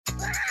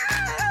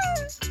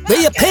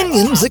The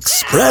opinions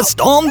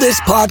expressed on this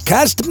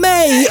podcast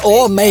may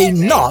or may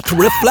not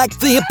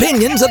reflect the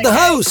opinions of the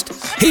host.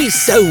 He's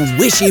so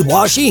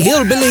wishy-washy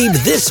he'll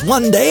believe this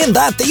one day and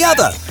that the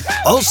other.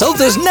 Also,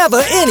 there's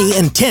never any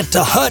intent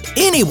to hurt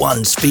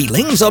anyone's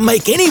feelings or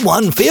make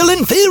anyone feel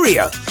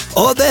inferior,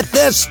 or that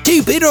they're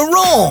stupid or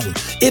wrong.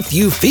 If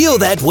you feel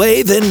that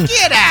way, then...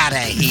 Get out of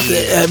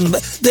here!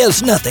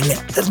 There's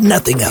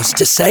nothing else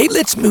to say.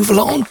 Let's move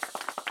along.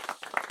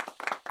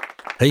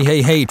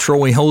 Hey,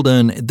 Troy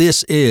Holden.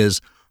 This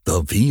is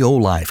the VO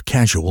Life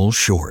Casual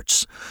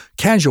Shorts.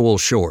 Casual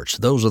shorts,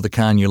 those are the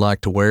kind you like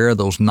to wear,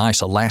 those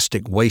nice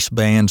elastic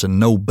waistbands and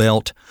no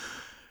belt.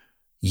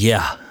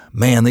 Yeah,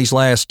 man, these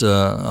last,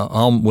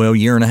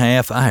 year and a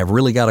half, I have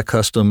really got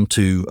accustomed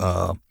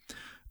to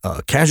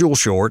casual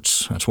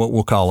shorts, that's what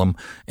we'll call them,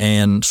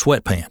 and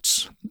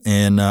sweatpants.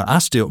 And I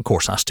still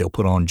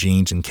put on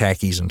jeans and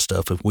khakis and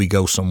stuff if we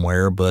go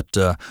somewhere, but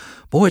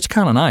boy, it's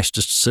kind of nice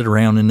just to sit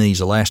around in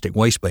these elastic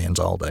waistbands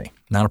all day.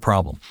 Not a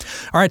problem.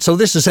 All right, so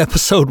this is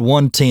episode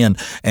 110,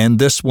 and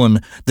this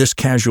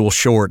casual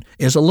short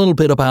is a little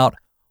bit about,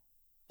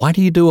 why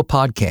do you do a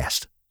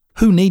podcast?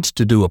 Who needs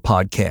to do a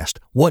podcast?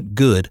 What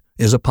good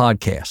is a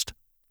podcast?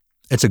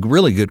 It's a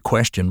really good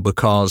question,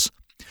 because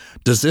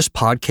does this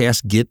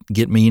podcast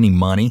get me any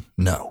money?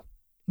 No.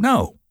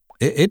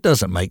 It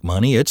doesn't make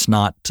money. It's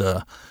not,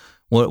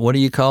 what do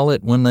you call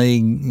it when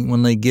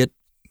they get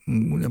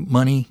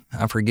money?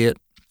 I forget.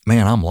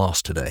 Man, I'm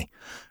lost today.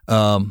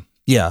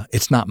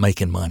 It's not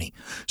making money.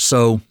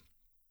 So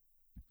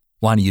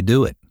why do you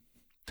do it?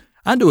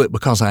 I do it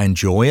because I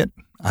enjoy it.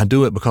 I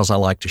do it because I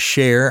like to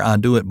share. I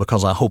do it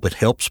because I hope it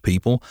helps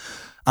people.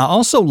 I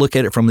also look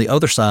at it from the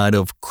other side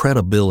of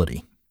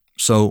credibility.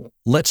 So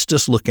let's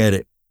just look at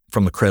it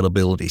from the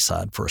credibility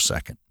side for a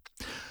second.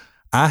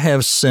 I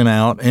have sent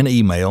out an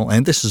email,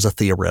 and this is a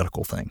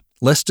theoretical thing.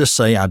 Let's just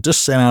say I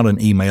just sent out an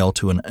email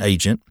to an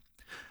agent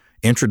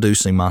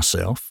introducing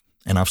myself,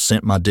 and I've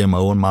sent my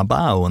demo and my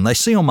bio, and they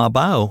see on my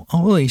bio,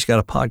 oh, well, he's got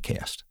a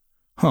podcast.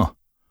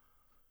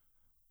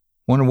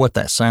 Wonder what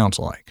that sounds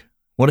like.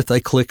 What if they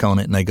click on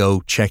it and they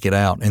go check it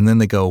out, and then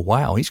they go,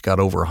 wow, he's got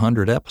over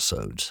 100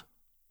 episodes.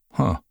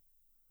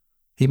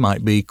 He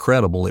might be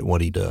credible at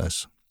what he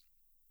does.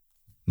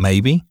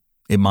 Maybe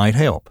it might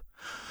help.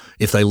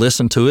 If they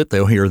listen to it,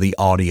 they'll hear the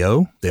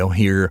audio, they'll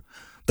hear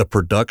the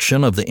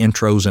production of the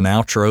intros and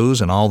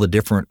outros and all the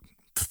different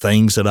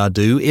things that I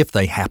do, if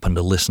they happen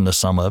to listen to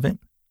some of it.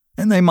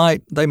 And they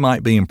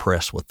might be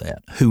impressed with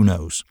that. Who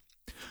knows?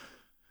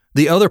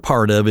 The other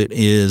part of it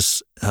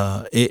is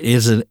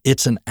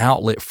it's an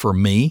outlet for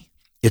me.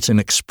 It's an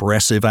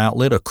expressive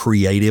outlet, a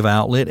creative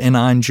outlet, and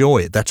I enjoy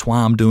it. That's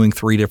why I'm doing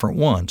 3 different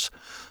ones.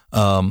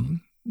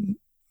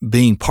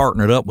 Being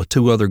partnered up with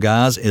 2 other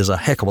guys is a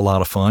heck of a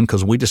lot of fun,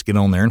 because we just get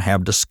on there and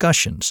have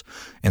discussions,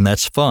 and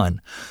that's fun.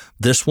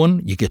 This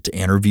one, you get to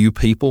interview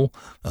people,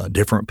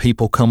 different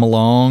people come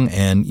along,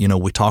 and,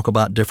 we talk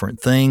about different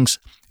things,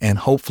 and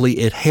hopefully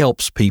it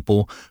helps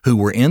people who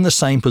were in the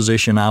same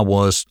position I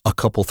was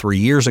 3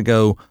 years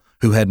ago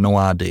who had no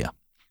idea.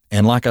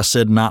 And like I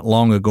said not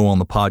long ago on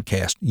the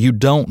podcast, you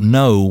don't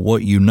know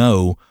what you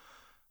know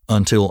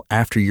until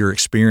after your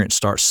experience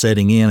starts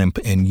setting in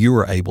and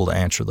you're able to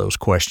answer those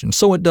questions.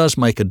 So it does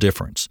make a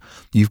difference.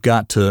 You've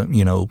got to,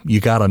 you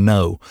got to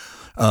know.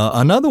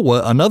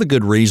 Another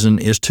good reason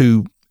is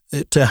to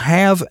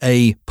have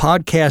a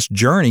podcast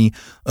journey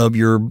of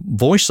your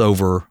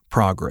voiceover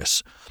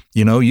progress.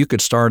 You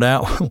could start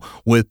out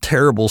with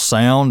terrible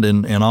sound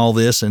and all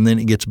this, and then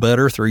it gets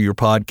better through your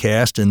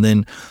podcast, and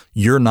then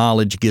your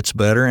knowledge gets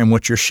better and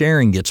what you're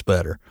sharing gets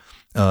better.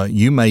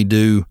 You may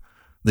do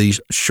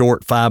these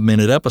short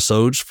 5-minute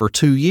episodes for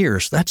 2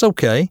 years. That's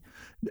okay.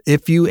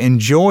 If you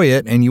enjoy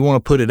it and you want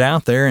to put it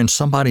out there and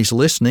somebody's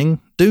listening,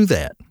 do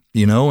that,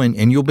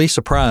 and you'll be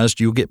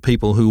surprised. You'll get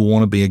people who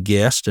want to be a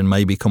guest and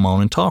maybe come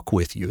on and talk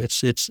with you.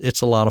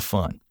 It's a lot of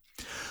fun.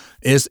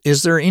 Is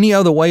there any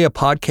other way a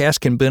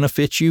podcast can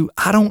benefit you?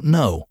 I don't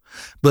know.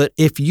 But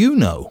if you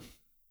know,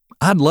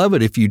 I'd love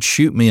it if you'd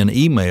shoot me an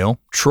email,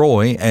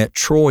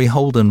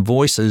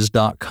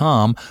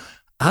 troy@troyholdenvoices.com.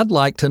 I'd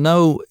like to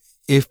know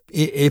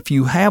if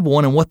you have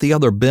one and what the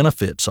other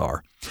benefits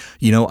are.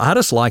 I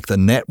just like the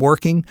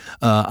networking.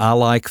 I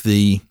like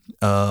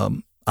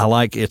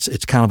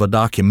it's kind of a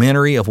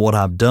documentary of what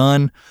I've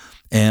done,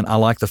 and I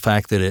like the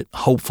fact that it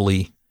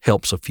hopefully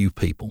helps a few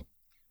people.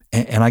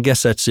 And I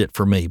guess that's it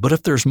for me. But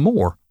if there's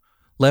more,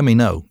 let me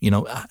know.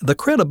 The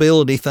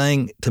credibility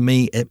thing, to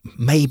me, it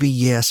maybe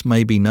yes,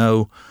 maybe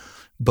no,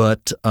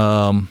 but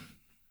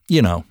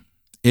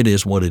it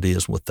is what it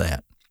is with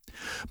that.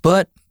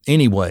 But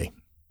anyway,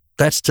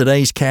 that's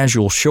today's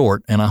casual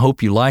short, and I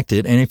hope you liked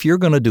it. And if you're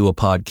going to do a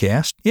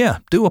podcast,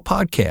 do a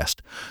podcast.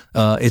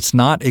 It's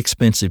not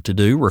expensive to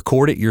do.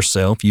 Record it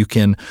yourself. You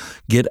can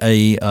get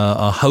a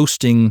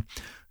hosting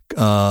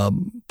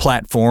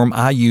platform.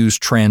 I use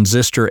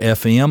Transistor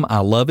FM. I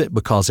love it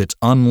because it's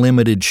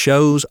unlimited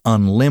shows,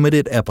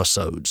 unlimited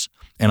episodes,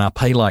 and I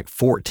pay like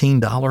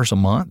 $14 a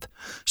month.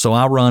 So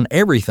I run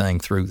everything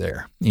through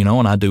there,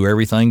 and I do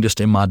everything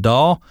just in my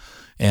DAW.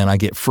 and I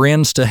get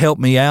friends to help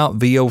me out,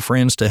 VO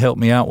friends to help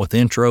me out with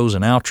intros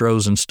and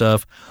outros and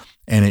stuff,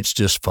 and it's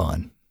just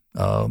fun.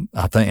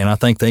 I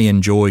think they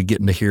enjoy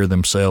getting to hear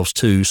themselves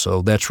too,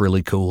 so that's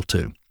really cool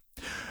too.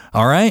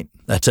 All right,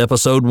 that's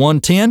episode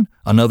 110,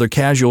 another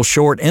casual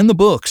short in the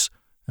books,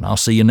 and I'll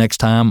see you next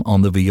time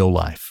on the VO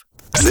Life.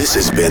 This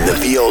has been the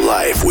VO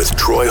Life with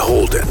Troy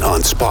Holden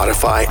on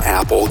Spotify,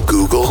 Apple,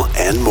 Google,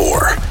 and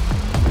more.